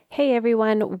Hey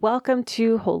everyone, welcome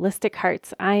to Holistic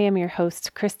Hearts. I am your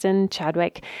host, Kristen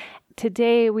Chadwick.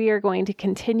 Today we are going to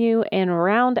continue and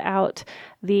round out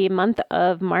the month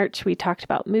of March. We talked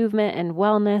about movement and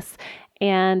wellness,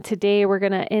 and today we're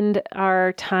going to end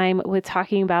our time with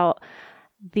talking about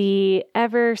the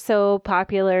ever so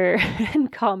popular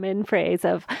and common phrase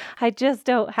of, I just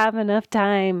don't have enough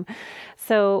time.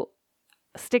 So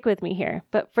stick with me here.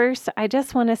 But first, I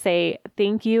just want to say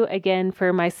thank you again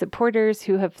for my supporters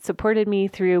who have supported me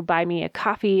through Buy Me a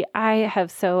Coffee. I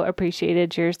have so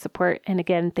appreciated your support. And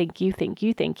again, thank you.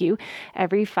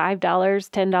 Every $5,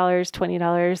 $10,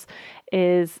 $20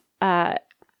 is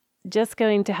just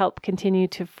going to help continue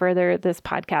to further this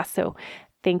podcast. So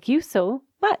thank you so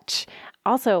much.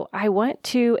 Also, I want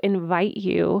to invite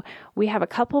you. We have a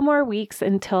couple more weeks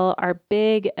until our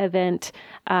big event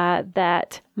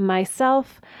that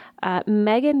myself,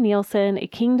 Megan Nielsen, a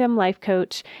Kingdom Life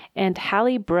Coach, and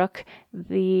Hallie Brooke,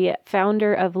 the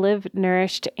founder of Live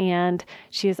Nourished, and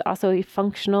she is also a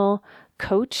functional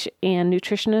coach and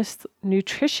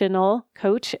nutritional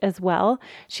coach as well.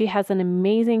 She has an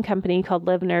amazing company called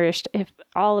Live Nourished,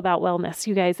 all about wellness.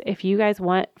 You guys, if you guys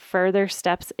want further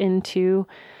steps into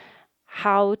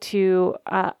how to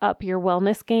up your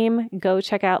wellness game, go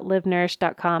check out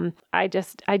livenourished.com. I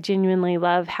genuinely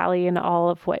love Hallie and all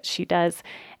of what she does.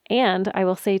 And I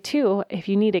will say too, if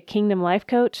you need a Kingdom Life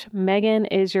Coach, Megan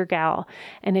is your gal.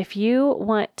 And if you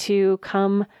want to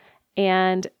come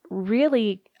and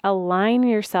really align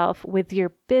yourself with your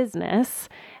business,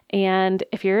 and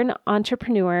if you're an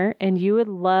entrepreneur and you would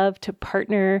love to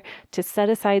partner, to set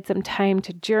aside some time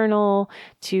to journal,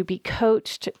 to be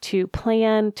coached, to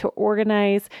plan, to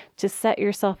organize, to set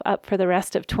yourself up for the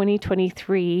rest of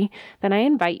 2023, then I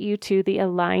invite you to the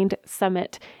Aligned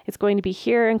Summit. It's going to be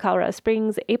here in Colorado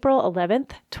Springs, April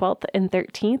 11th, 12th, and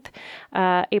 13th.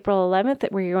 April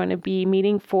 11th, we're going to be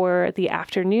meeting for the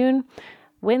afternoon.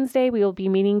 Wednesday, we will be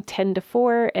meeting 10 to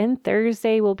 4, and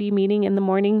Thursday, we'll be meeting in the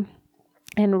morning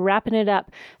and wrapping it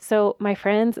up. So my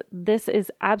friends, this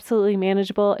is absolutely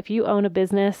manageable. If you own a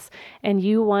business and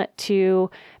you want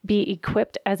to be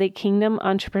equipped as a kingdom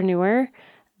entrepreneur,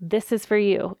 this is for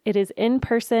you. It is in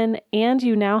person, and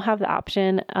you now have the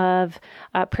option of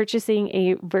purchasing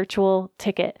a virtual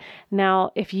ticket. Now,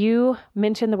 if you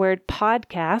mention the word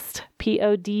podcast,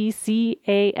 PODCAST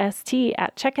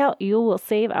at checkout, you will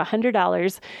save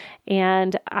 $100.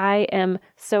 And I am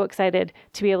so excited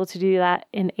to be able to do that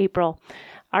in April.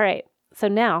 All right. So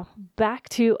now back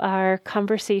to our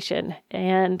conversation,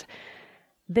 and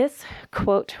this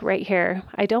quote right here,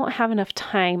 I don't have enough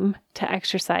time to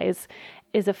exercise,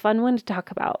 is a fun one to talk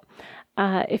about.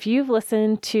 If you've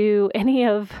listened to any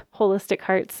of Holistic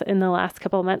Hearts in the last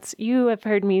couple of months, you have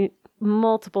heard me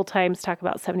multiple times talk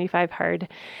about 75 Hard.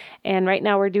 And right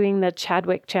now we're doing the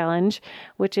Chadwick Challenge,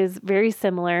 which is very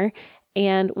similar.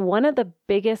 And one of the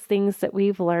biggest things that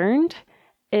we've learned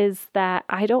is that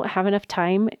I don't have enough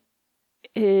time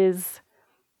is,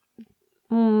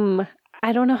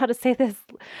 I don't know how to say this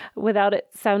without it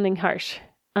sounding harsh.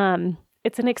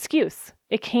 It's an excuse.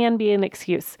 It can be an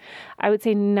excuse. I would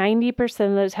say 90%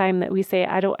 of the time that we say,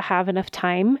 I don't have enough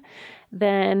time,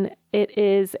 then it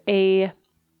is a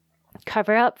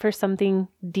cover up for something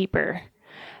deeper.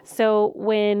 So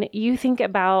when you think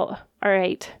about, all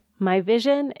right, my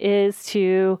vision is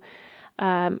to,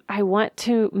 I want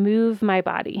to move my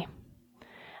body.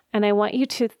 And I want you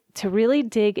to really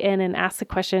dig in and ask the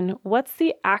question, what's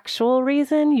the actual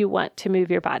reason you want to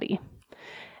move your body?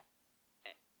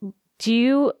 Do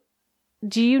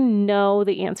you know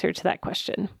the answer to that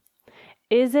question?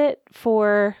 Is it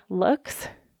for looks,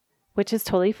 which is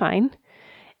totally fine?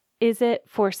 Is it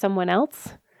for someone else?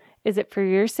 Is it for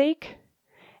your sake?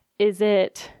 Is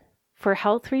it for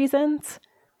health reasons?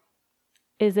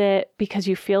 Is it because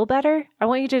you feel better? I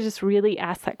want you to just really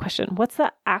ask that question. What's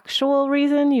the actual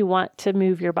reason you want to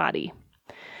move your body?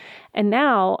 And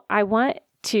now I want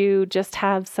to just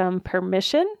have some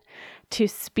permission to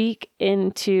speak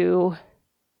into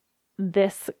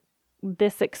this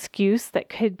excuse that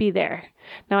could be there.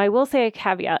 Now, I will say a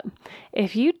caveat.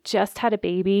 If you just had a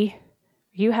baby,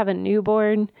 you have a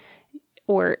newborn,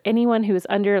 or anyone who is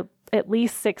under at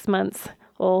least 6 months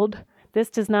old, this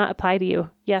does not apply to you.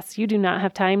 Yes, you do not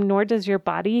have time, nor does your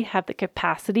body have the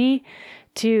capacity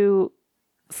to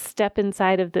step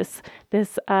inside of this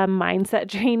mindset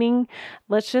training.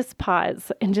 Let's just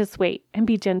pause and just wait and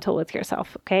be gentle with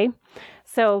yourself, okay?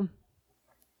 So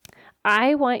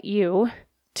I want you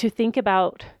to think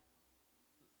about,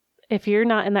 if you're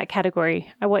not in that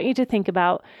category, I want you to think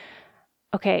about,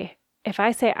 okay, if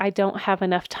I say I don't have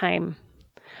enough time,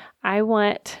 I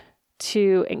want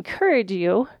to encourage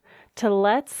you to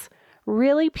let's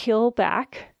really peel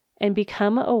back and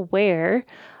become aware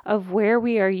of where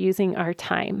we are using our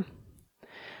time.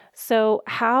 So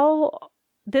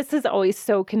this is always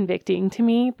so convicting to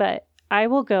me, but I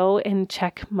will go and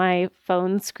check my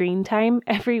phone screen time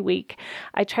every week.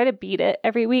 I try to beat it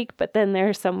every week, but then there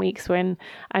are some weeks when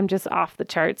I'm just off the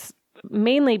charts,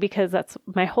 mainly because that's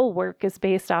my whole work is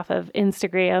based off of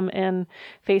Instagram and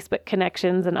Facebook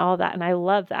connections and all that. And I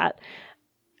love that.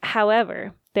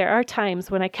 However, there are times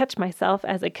when I catch myself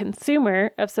as a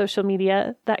consumer of social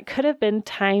media that could have been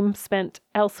time spent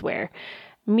elsewhere,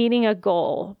 meeting a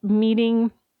goal,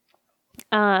 meeting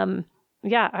any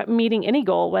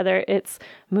goal, whether it's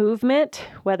movement,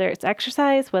 whether it's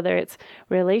exercise, whether it's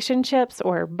relationships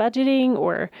or budgeting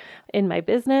or in my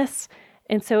business.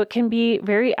 And so it can be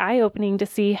very eye-opening to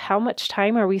see how much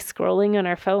time are we scrolling on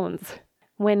our phones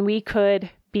when we could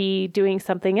be doing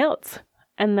something else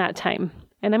in that time.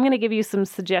 And I'm going to give you some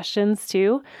suggestions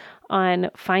too on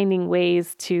finding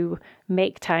ways to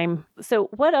make time. So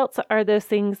what else are those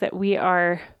things that we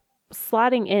are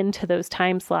slotting into those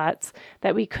time slots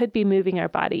that we could be moving our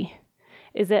body?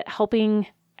 Is it helping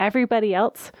everybody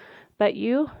else but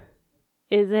you?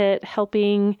 Is it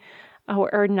helping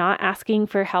or not asking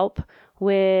for help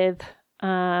with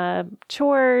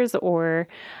chores, or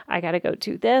I got to go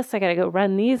do this, I got to go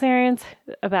run these errands,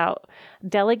 about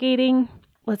delegating?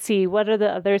 Let's see, what are the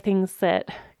other things that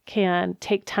can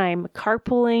take time?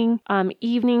 Carpooling,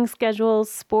 evening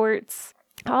schedules, sports,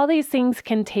 all these things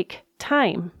can take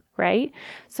time, right?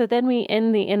 So then we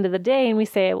end the end of the day and we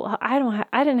say, well, I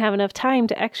didn't have enough time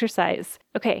to exercise.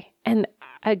 Okay. And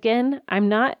again, I'm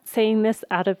not saying this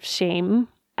out of shame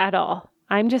at all.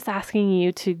 I'm just asking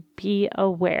you to be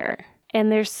aware.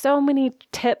 And there's so many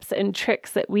tips and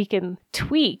tricks that we can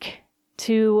tweak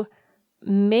to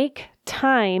make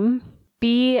time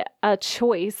be a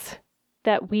choice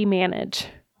that we manage,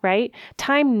 right?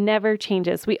 Time never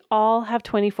changes. We all have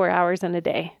 24 hours in a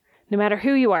day. No matter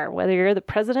who you are, whether you're the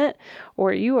president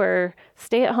or you are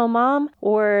stay-at-home mom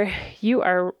or you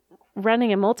are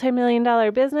running a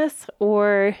multi-million-dollar business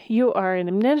or you are in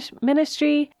a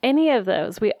ministry, any of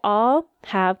those, we all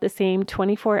have the same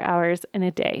 24 hours in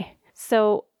a day.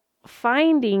 So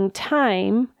finding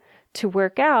time to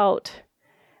work out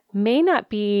may not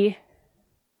be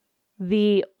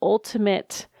the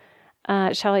ultimate,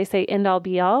 shall I say, end all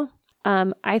be all.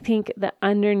 I think that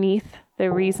underneath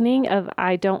the reasoning of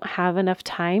I don't have enough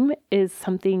time is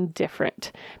something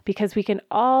different, because we can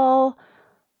all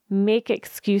make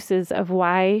excuses of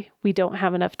why we don't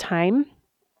have enough time.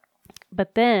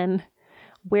 But then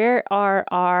where are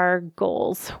our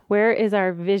goals? Where is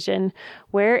our vision?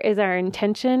 Where is our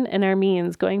intention and our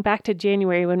means? Going back to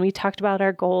January when we talked about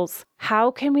our goals, how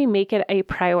can we make it a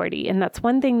priority? And that's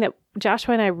one thing that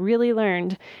Joshua and I really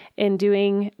learned in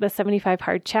doing the 75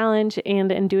 Hard Challenge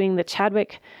and in doing the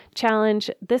Chadwick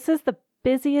Challenge. This is the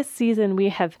busiest season we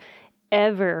have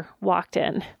ever walked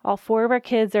in. All 4 of our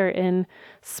kids are in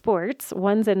sports.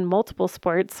 One's in multiple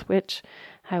sports, which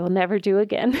I will never do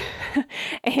again.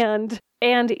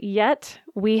 And yet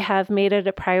we have made it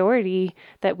a priority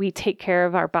that we take care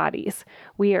of our bodies.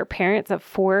 We are parents of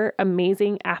 4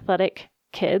 amazing athletic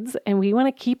kids, and we want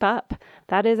to keep up.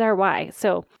 That is our why.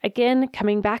 So again,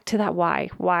 coming back to that why.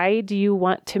 Why do you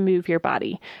want to move your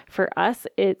body? For us,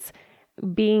 it's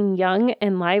being young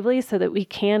and lively so that we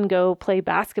can go play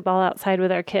basketball outside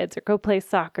with our kids, or go play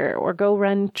soccer, or go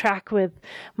run track with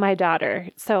my daughter.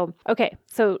 So, okay.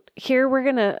 So here we're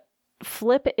going to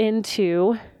flip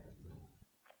into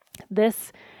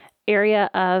this area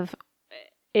of,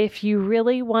 if you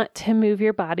really want to move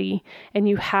your body and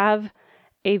you have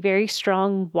a very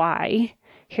strong why,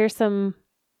 here's with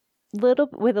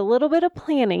a little bit of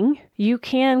planning, you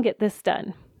can get this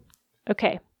done.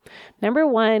 Okay. Number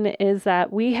 1 is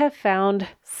that we have found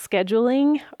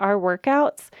scheduling our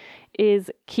workouts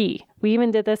is key. We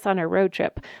even did this on a road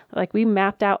trip. Like, we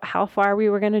mapped out how far we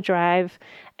were going to drive,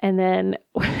 and then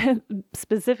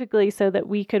specifically so that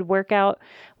we could work out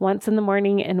once in the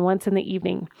morning and once in the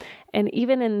evening. And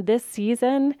even in this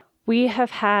season, we have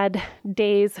had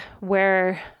days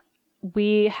where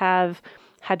we have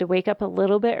had to wake up a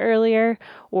little bit earlier,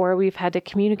 or we've had to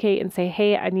communicate and say,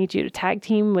 hey, I need you to tag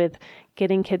team with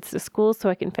getting kids to school so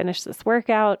I can finish this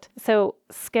workout. So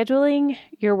scheduling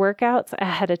your workouts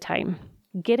ahead of time,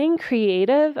 getting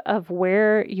creative of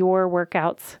where your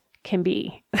workouts can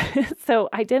be. So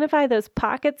identify those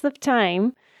pockets of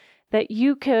time that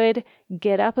you could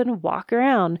get up and walk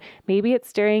around. Maybe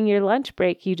it's during your lunch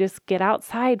break, you just get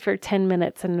outside for 10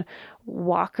 minutes and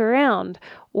walk around.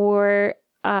 Or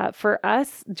for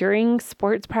us, during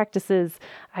sports practices,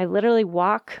 I literally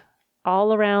walk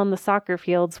all around the soccer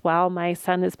fields while my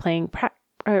son is playing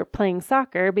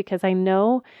soccer, because I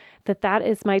know that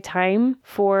is my time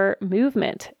for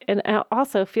movement. And it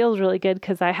also feels really good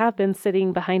because I have been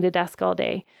sitting behind a desk all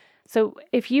day. So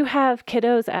if you have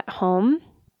kiddos at home,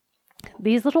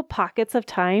 these little pockets of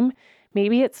time,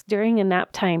 maybe it's during a nap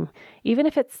time, even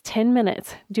if it's 10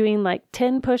 minutes, doing like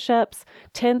 10 push-ups,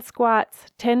 10 squats,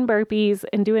 10 burpees,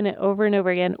 and doing it over and over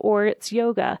again, or it's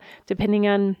yoga, depending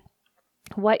on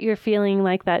what you're feeling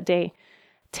like that day.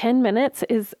 10 minutes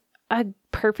is a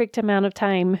perfect amount of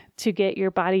time to get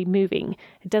your body moving.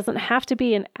 It doesn't have to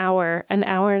be an hour and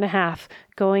a half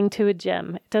going to a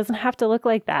gym. It doesn't have to look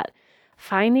like that.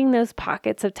 Finding those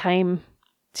pockets of time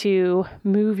to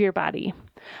move your body.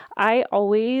 I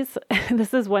always,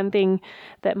 this is one thing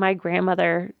that my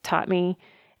grandmother taught me,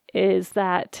 is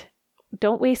that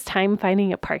don't waste time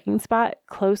finding a parking spot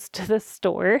close to the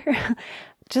store.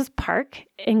 Just park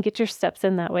and get your steps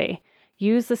in that way.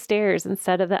 Use the stairs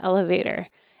instead of the elevator.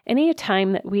 Any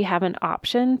time that we have an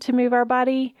option to move our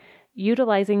body,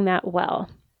 utilizing that well.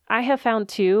 I have found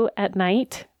too at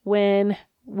night when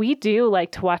we do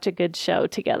like to watch a good show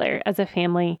together as a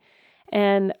family,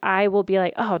 and I will be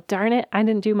like, oh, darn it, I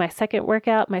didn't do my second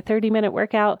workout, my 30-minute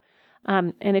workout.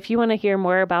 And if you want to hear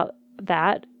more about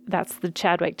that, that's the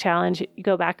Chadwick Challenge. You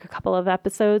go back a couple of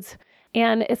episodes.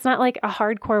 And it's not like a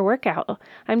hardcore workout.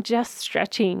 I'm just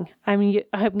stretching. I'm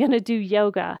going to do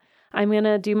yoga. I'm going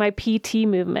to do my PT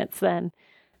movements then.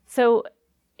 So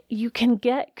you can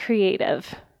get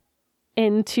creative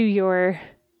into your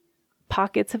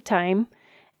pockets of time,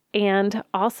 and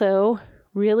also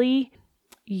really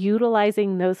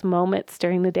utilizing those moments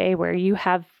during the day where you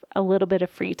have a little bit of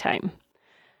free time.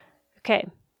 Okay.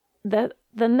 The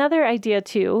another idea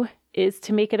too is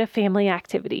to make it a family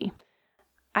activity.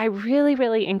 I really,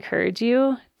 really encourage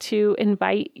you to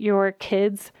invite your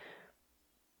kids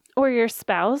or your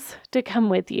spouse to come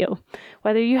with you.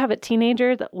 Whether you have a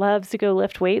teenager that loves to go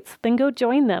lift weights, then go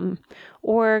join them,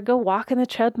 or go walk in the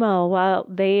treadmill while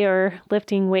they are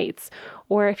lifting weights.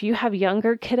 Or if you have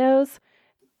younger kiddos,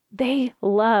 they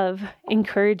love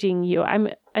encouraging you. I'm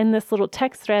in this little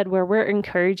text thread where we're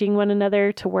encouraging one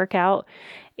another to work out,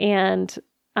 and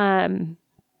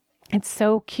it's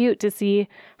so cute to see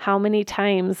how many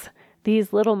times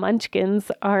these little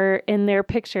munchkins are in their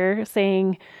picture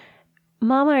saying,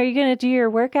 Mama, are you going to do your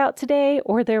workout today?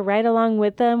 Or they're right along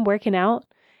with them working out.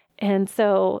 And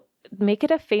so make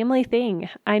it a family thing.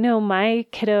 I know my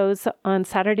kiddos on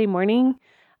Saturday morning,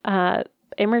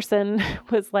 Emerson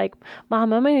was like,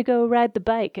 Mom, I'm going to go ride the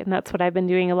bike. And that's what I've been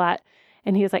doing a lot.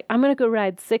 And he was like, I'm going to go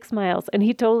ride 6 miles. And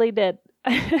he totally did.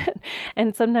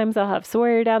 And sometimes I'll have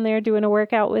Sawyer down there doing a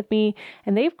workout with me,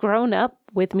 and they've grown up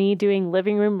with me doing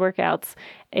living room workouts.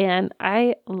 And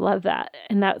I love that.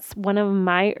 And that's one of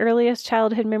my earliest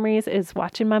childhood memories, is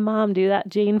watching my mom do that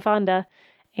Jane Fonda.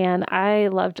 And I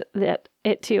loved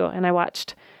it too. And I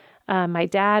watched my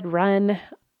dad run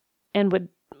and would,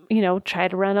 try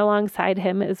to run alongside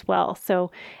him as well.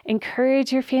 So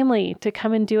encourage your family to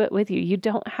come and do it with you. You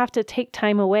don't have to take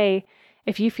time away.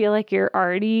 If you feel like you're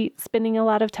already spending a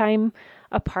lot of time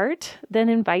apart, then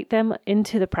invite them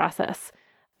into the process.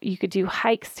 You could do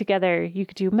hikes together. You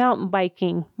could do mountain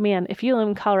biking. Man, if you live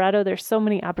in Colorado, there's so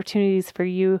many opportunities for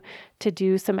you to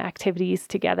do some activities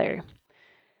together.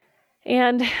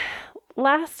 And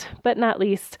last but not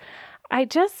least, I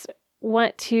just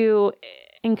want to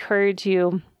encourage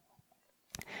you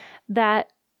that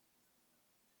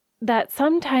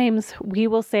sometimes we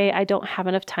will say, I don't have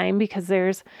enough time, because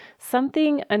there's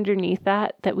something underneath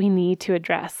that we need to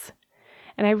address.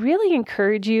 And I really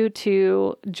encourage you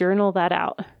to journal that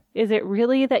out. Is it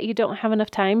really that you don't have enough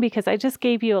time? Because I just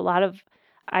gave you a lot of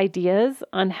ideas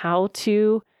on how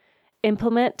to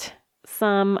implement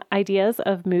some ideas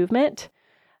of movement,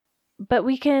 but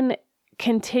we can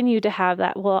continue to have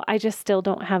that, well, I just still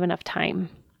don't have enough time.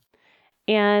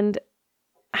 And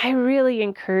I really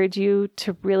encourage you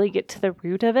to really get to the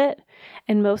root of it.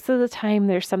 And most of the time,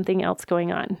 there's something else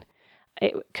going on.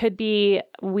 It could be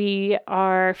we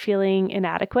are feeling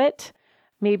inadequate.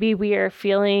 Maybe we are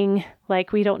feeling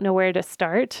like we don't know where to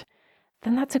start.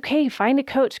 Then that's okay. Find a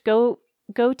coach. Go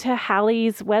to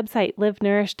Hallie's website,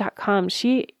 livenourish.com.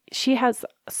 She has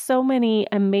so many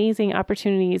amazing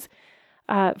opportunities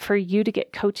for you to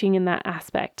get coaching in that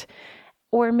aspect.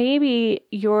 Or maybe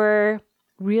you're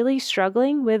really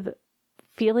struggling with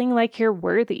feeling like you're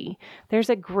worthy. There's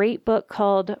a great book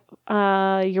called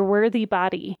Your Worthy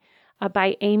Body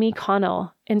by Amy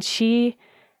Connell, and she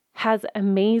has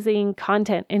amazing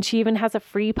content, and she even has a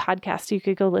free podcast you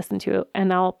could go listen to,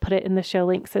 and I'll put it in the show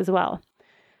links as well.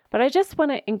 But I just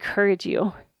want to encourage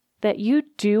you that you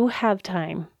do have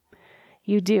time.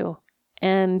 You do.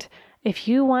 And if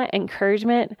you want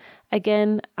encouragement,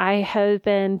 again, I have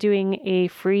been doing a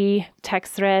free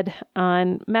text thread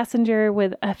on Messenger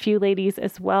with a few ladies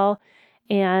as well.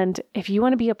 And if you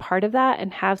want to be a part of that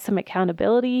and have some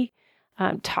accountability,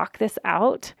 talk this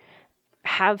out,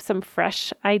 have some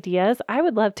fresh ideas, I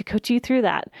would love to coach you through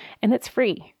that. And it's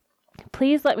free.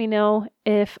 Please let me know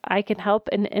if I can help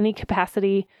in any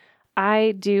capacity.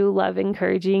 I do love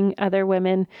encouraging other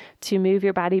women to move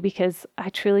your body because I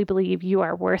truly believe you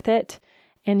are worth it,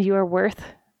 and you are worth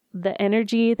the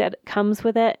energy that comes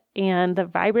with it and the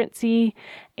vibrancy,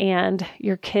 and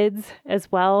your kids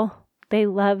as well. They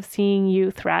love seeing you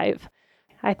thrive.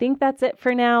 I think that's it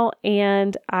for now,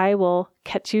 and I will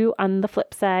catch you on the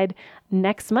flip side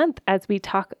next month as we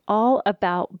talk all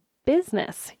about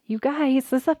business. You guys,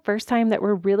 this is the first time that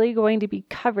we're really going to be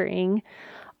covering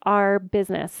our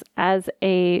business as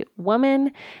a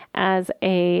woman,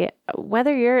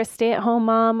 whether you're a stay-at-home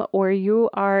mom or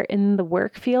you are in the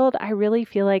work field. I really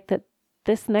feel like that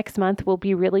this next month will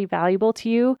be really valuable to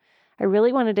you. I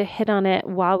really wanted to hit on it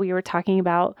while we were talking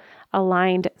about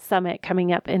Aligned Summit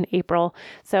coming up in April.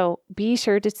 So be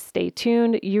sure to stay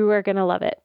tuned. You are going to love it.